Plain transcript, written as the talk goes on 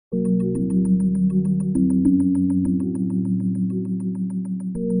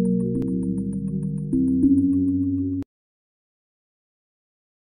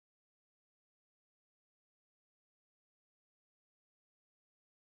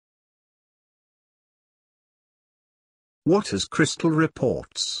What is Crystal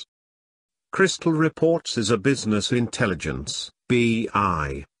Reports? Crystal Reports is a business intelligence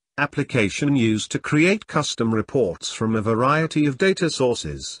 (BI) application used to create custom reports from a variety of data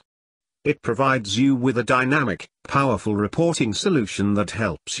sources. It provides you with a dynamic, powerful reporting solution that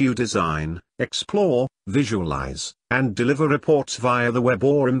helps you design, explore, visualize, and deliver reports via the web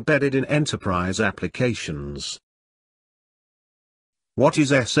or embedded in enterprise applications. What is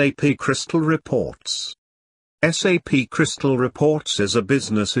SAP Crystal Reports? SAP Crystal Reports is a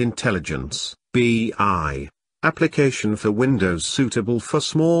business intelligence (BI) application for Windows suitable for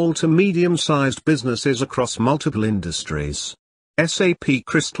small to medium-sized businesses across multiple industries. SAP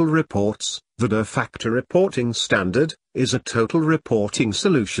Crystal Reports, the de facto reporting standard, is a total reporting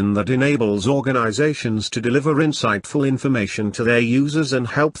solution that enables organizations to deliver insightful information to their users and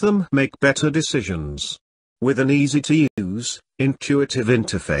help them make better decisions. With an easy-to-use, intuitive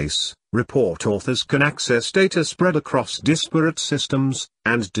interface, report authors can access data spread across disparate systems,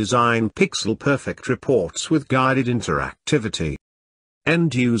 and design pixel-perfect reports with guided interactivity.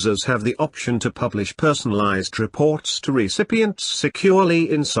 End users have the option to publish personalized reports to recipients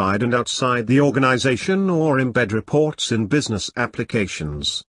securely inside and outside the organization or embed reports in business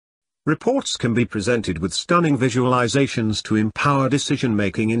applications. Reports can be presented with stunning visualizations to empower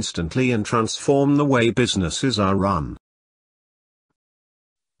decision-making instantly and transform the way businesses are run.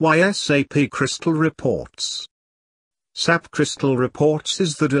 Why SAP Crystal Reports? SAP Crystal Reports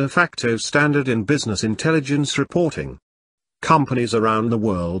is the de facto standard in business intelligence reporting. Companies around the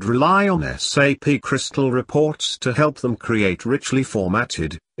world rely on SAP Crystal Reports to help them create richly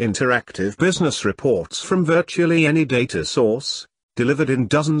formatted, interactive business reports from virtually any data source, delivered in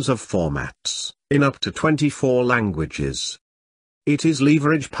dozens of formats, in up to 24 languages. It is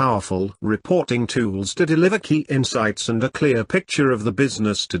leverage powerful reporting tools to deliver key insights and a clear picture of the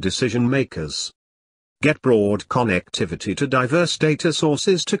business to decision makers. Get broad connectivity to diverse data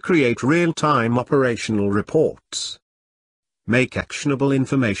sources to create real-time operational reports. Make actionable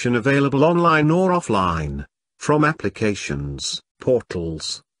information available online or offline, from applications,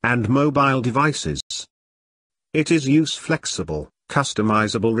 portals, and mobile devices. It is use-flexible,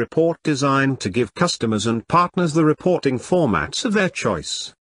 customizable report designed to give customers and partners the reporting formats of their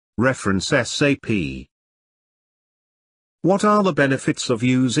choice. Reference SAP. What are the benefits of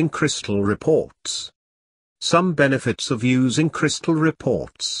using Crystal Reports? Some benefits of using Crystal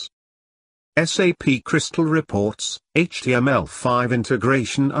Reports. SAP Crystal Reports, HTML5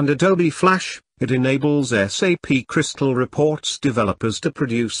 integration and Adobe Flash. It enables SAP Crystal Reports developers to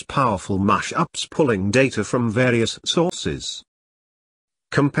produce powerful mashups pulling data from various sources.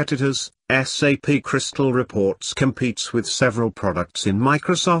 Competitors: SAP Crystal Reports competes with several products in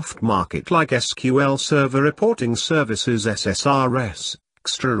Microsoft market like SQL Server Reporting Services SSRS,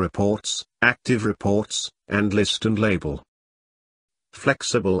 Extra Reports, Active Reports, and List and Label.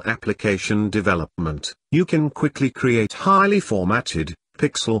 Flexible application development. You can quickly create highly formatted,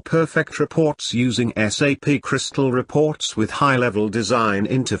 pixel-perfect reports using SAP Crystal Reports with high-level design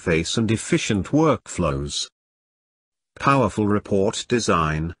interface and efficient workflows. Powerful report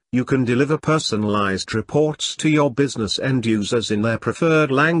design. You can deliver personalized reports to your business end users in their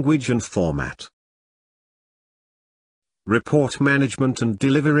preferred language and format. Report management and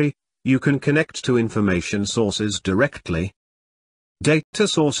delivery. You can connect to information sources directly. Data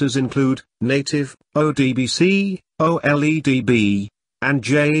sources include native, ODBC, OLEDB, and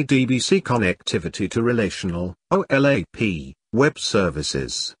JDBC connectivity to relational, OLAP, web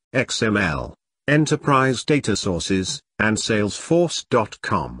services, XML, enterprise data sources, and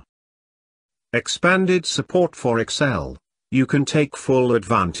Salesforce.com. Expanded support for Excel. You can take full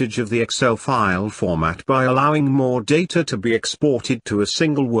advantage of the Excel file format by allowing more data to be exported to a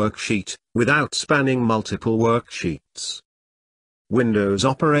single worksheet, without spanning multiple worksheets. Windows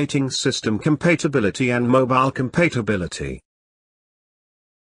operating system compatibility and mobile compatibility.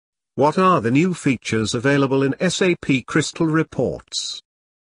 What are the new features available in SAP Crystal Reports?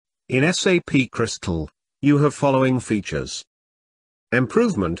 In SAP Crystal, you have following features.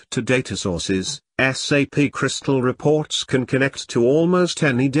 Improvement to data sources. SAP Crystal Reports can connect to almost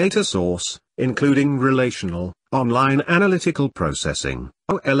any data source, including relational, online analytical processing,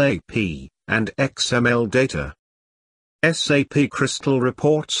 OLAP, and XML data. SAP Crystal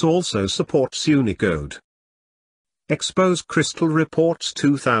Reports also supports Unicode. Expose Crystal Reports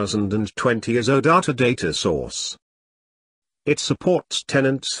 2020 as OData data source. It supports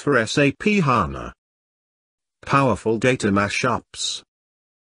tenants for SAP HANA. Powerful data mashups.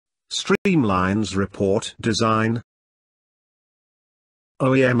 Streamlines report design.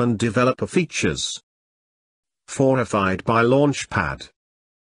 OEM and developer features. Fortified by Launchpad.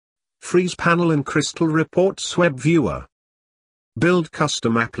 Freeze panel in Crystal Reports web viewer. Build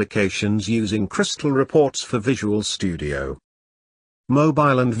custom applications using Crystal Reports for Visual Studio.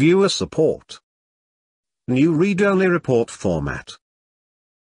 Mobile and viewer support. New read-only report format.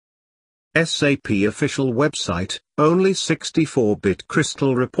 SAP official website, only 64-bit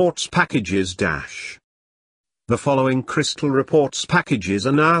Crystal Reports packages dash. The following Crystal Reports packages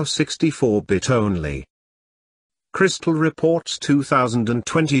are now 64-bit only. Crystal Reports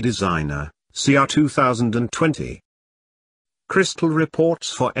 2020 Designer, CR 2020. Crystal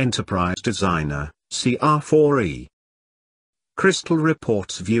Reports for Enterprise Designer, CR4E. Crystal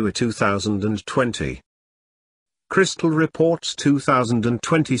Reports Viewer 2020. Crystal Reports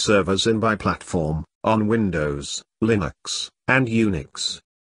 2020 servers in by platform, on Windows, Linux, and Unix.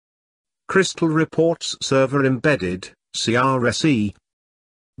 Crystal Reports Server Embedded, CRSE.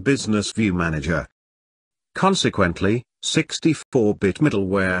 Business View Manager. Consequently, 64-bit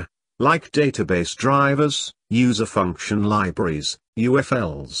middleware, like database drivers, user function libraries,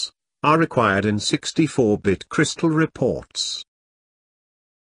 UFLs, are required in 64-bit Crystal Reports.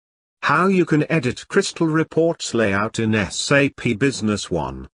 How you can edit Crystal Reports layout in SAP Business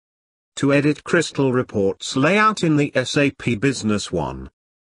One. To edit Crystal Reports layout in the SAP Business One,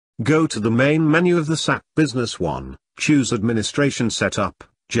 go to the main menu of the SAP Business One, choose Administration Setup,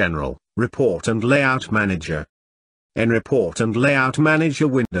 General, Report and Layout Manager. In Report and Layout Manager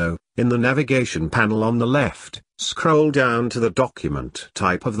window, in the navigation panel on the left, scroll down to the document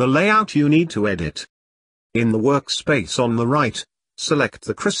type of the layout you need to edit. In the workspace on the right, select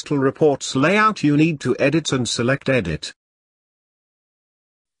the Crystal Reports layout you need to edit and select Edit.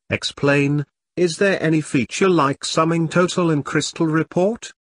 Explain, is there any feature like summing total in Crystal Report?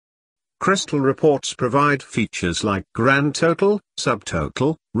 Crystal Reports provide features like grand total,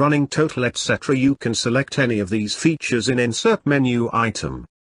 subtotal, running total etc. You can select any of these features in Insert Menu item.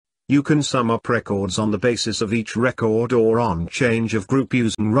 You can sum up records on the basis of each record or on change of group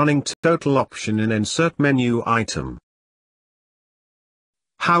using running total option in Insert Menu item.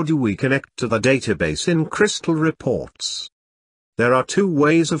 How do we connect to the database in Crystal Reports? There are two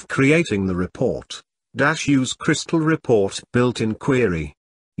ways of creating the report. Use Crystal Report built-in query.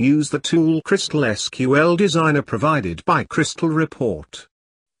 Use the tool Crystal SQL Designer provided by Crystal Report.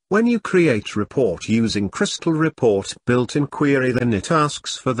 When you create report using Crystal Report built-in query, then it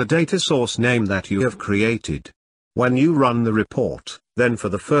asks for the data source name that you have created. When you run the report, then for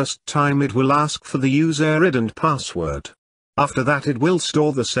the first time it will ask for the user ID and password. After that it will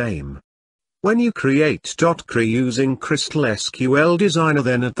store the same. When you create .cre using Crystal SQL Designer,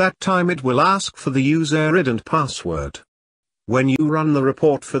 then at that time it will ask for the user ID and password. When you run the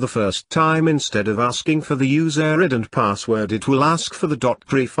report for the first time, instead of asking for the user ID and password, it will ask for the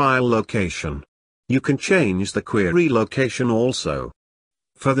 .cre file location. You can change the query location also.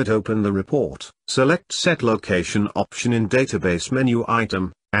 For that, open the report, select Set Location option in Database menu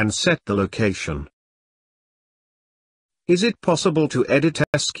item, and set the location. Is it possible to edit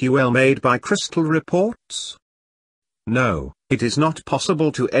SQL made by Crystal Reports? No, it is not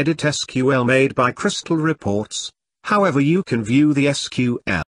possible to edit SQL made by Crystal Reports. However, you can view the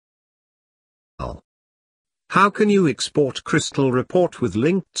SQL. How can you export Crystal Report with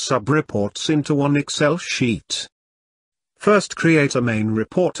linked sub-reports into one Excel sheet? First, create a main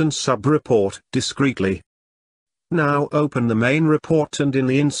report and sub-report discretely. Now open the main report and in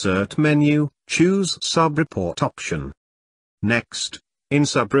the Insert menu, choose Sub-report option. Next, in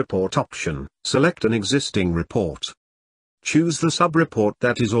Sub-report option, select an existing report. Choose the sub-report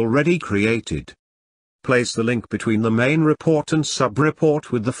that is already created. Place the link between the main report and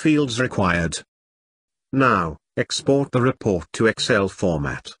sub-report with the fields required. Now, export the report to Excel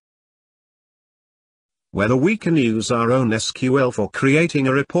format. Whether we can use our own SQL for creating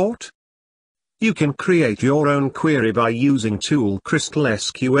a report? You can create your own query by using tool Crystal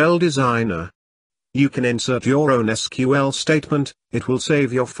SQL Designer. You can insert your own SQL statement, it will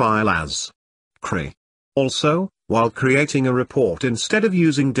save your file as CRE. Also, while creating a report, instead of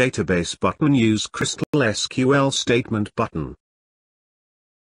using database button, use Crystal SQL statement button.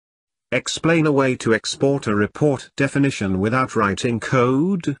 Explain a way to export a report definition without writing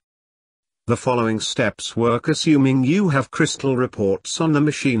code. The following steps work assuming you have Crystal Reports on the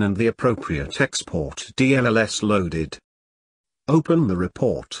machine and the appropriate export DLLs loaded. Open the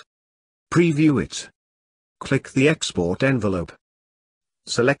report. Preview it. Click the export envelope.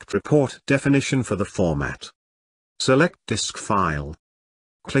 Select report definition for the format. Select disk file.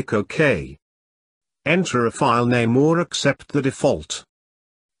 Click OK. Enter a file name or accept the default.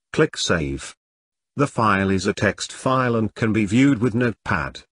 Click Save. The file is a text file and can be viewed with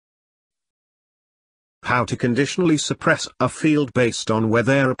Notepad. How to conditionally suppress a field based on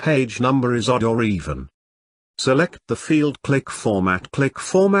whether a page number is odd or even. Select the field, click Format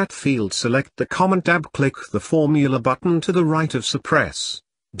field, select the Comment tab, click the Formula button to the right of Suppress.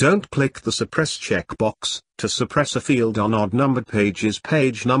 Don't click the Suppress checkbox. To suppress a field on odd-numbered pages,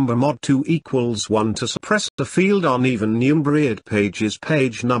 page number mod 2 equals 1. To suppress a field on even-numbered pages,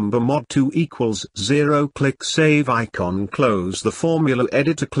 page number mod 2 equals 0. Click Save icon, close the formula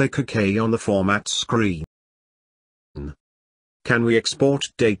editor, click OK on the Format screen. Can we export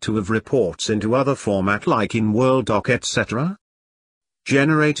data of reports into other format like in Word doc, etc.?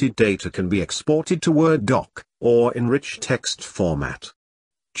 Generated data can be exported to Word doc, or in rich text format.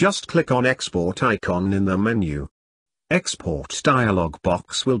 Just click on Export icon in the menu. Export dialog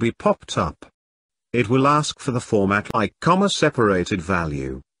box will be popped up. It will ask for the format like comma-separated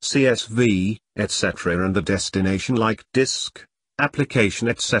value, CSV, etc. and the destination like disk, application,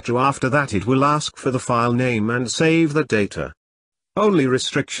 etc. After that it will ask for the file name and save the data. Only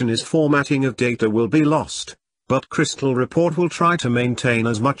restriction is formatting of data will be lost, but Crystal Report will try to maintain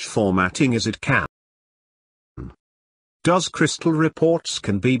as much formatting as it can. Does Crystal Reports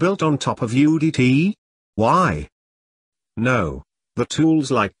can be built on top of UDT? Why? No. The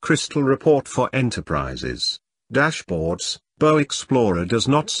tools like Crystal Report for Enterprises, Dashboards, Bow Explorer does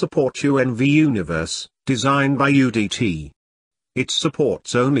not support UNV Universe, designed by UDT. It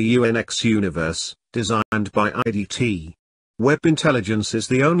supports only UNX Universe, designed by IDT. Web Intelligence is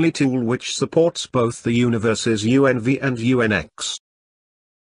the only tool which supports both the universes UNV and UNX.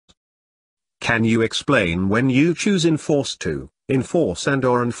 Can you explain when you choose Enforce to, Enforce and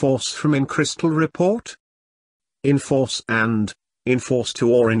or Enforce from in Crystal Report? Enforce and, Enforce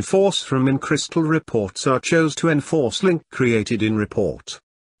to or Enforce from in Crystal Reports are chose to enforce link created in report.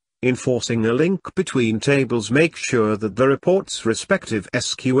 Enforcing a link between tables make sure that the report's respective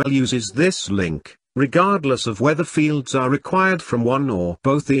SQL uses this link, regardless of whether fields are required from one or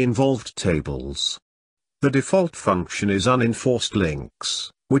both the involved tables. The default function is unenforced links,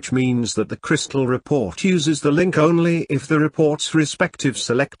 which means that the Crystal Report uses the link only if the report's respective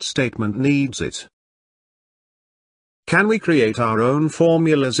select statement needs it. Can we create our own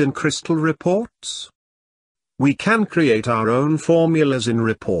formulas in Crystal Reports? We can create our own formulas in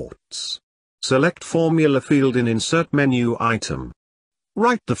Reports. Select Formula field in Insert menu item.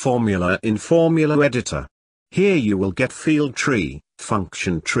 Write the formula in Formula Editor. Here you will get field tree,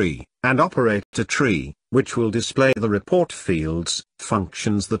 function tree, and operator tree, which will display the report fields,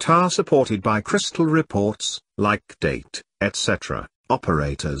 functions that are supported by Crystal Reports, like date, etc.,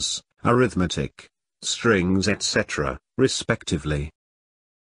 operators, arithmetic, strings, etc., respectively.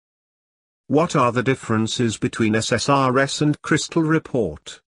 What are the differences between SSRS and Crystal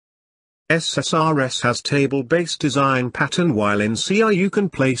Report? SSRS has table-based design pattern, while in CR you can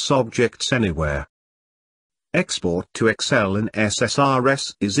place objects anywhere. Export to Excel in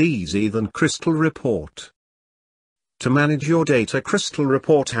SSRS is easier than Crystal Report. To manage your data, Crystal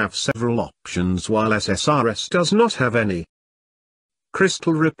Report have several options while SSRS does not have any.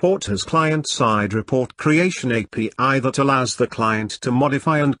 Crystal Report has client-side report creation API that allows the client to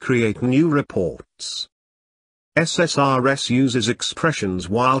modify and create new reports. SSRS uses expressions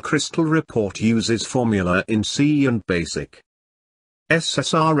while Crystal Report uses formula in C and BASIC.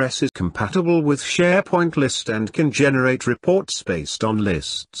 SSRS is compatible with SharePoint list and can generate reports based on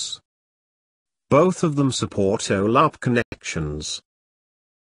lists. Both of them support OLAP connections.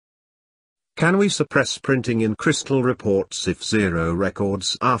 Can we suppress printing in Crystal Reports if 0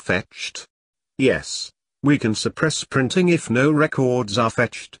 records are fetched? Yes, we can suppress printing if no records are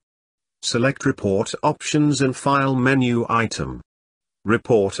fetched. Select Report Options in File menu item.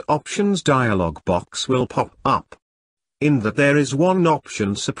 Report Options dialog box will pop up. In that there is one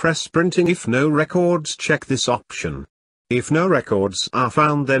option, Suppress printing if no records. Check this option. If no records are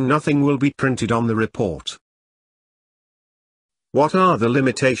found, then nothing will be printed on the report. What are the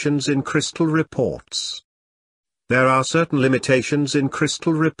limitations in Crystal Reports? There are certain limitations in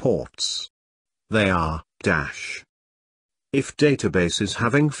Crystal Reports. They are, if databases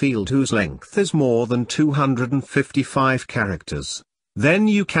having field whose length is more than 255 characters, then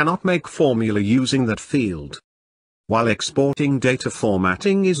you cannot make formula using that field. While exporting data,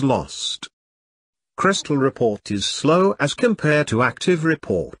 formatting is lost. Crystal Report is slow as compared to active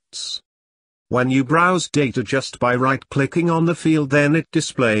reports. When you browse data just by right-clicking on the field, then it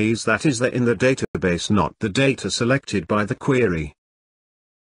displays that is there in the database, not the data selected by the query.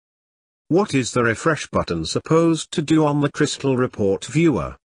 What is the refresh button supposed to do on the Crystal Report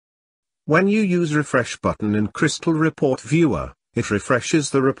viewer? When you use refresh button in Crystal Report viewer, it refreshes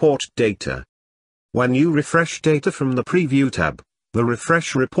the report data. When you refresh data from the Preview tab, the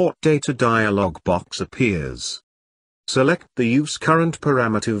Refresh Report Data dialog box appears. Select the Use Current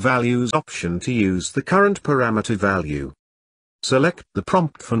Parameter Values option to use the current parameter value. Select the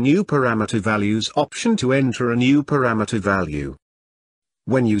Prompt for New Parameter Values option to enter a new parameter value.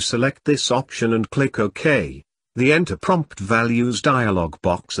 When you select this option and click OK, the Enter Prompt Values dialog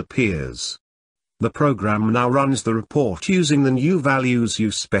box appears. The program now runs the report using the new values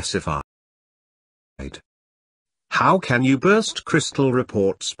you specified. How can you burst Crystal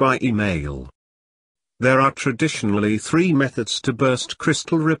reports by email? There are traditionally 3 methods to burst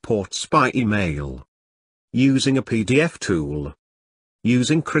Crystal reports by email. Using a PDF tool.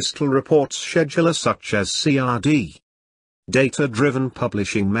 Using Crystal Reports scheduler such as CRD. Data-driven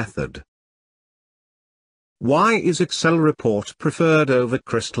publishing method. Why is Excel report preferred over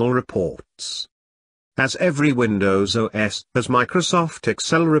Crystal reports? As every Windows OS has Microsoft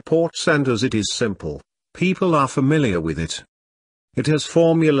Excel reports, and as it is simple, people are familiar with it. It has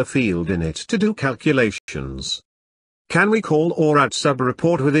formula field in it to do calculations. Can we call or add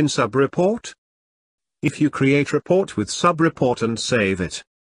subreport within subreport? If you create report with subreport and save it,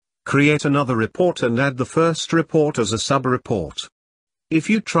 create another report and add the first report as a subreport. If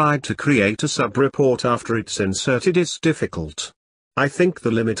you tried to create a subreport after it's inserted, it's difficult. I think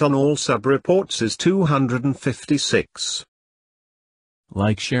the limit on all subreports is 256.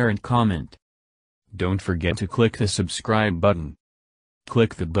 Like, share and comment. Don't forget to click the subscribe button.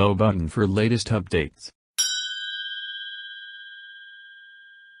 Click the bell button for latest updates.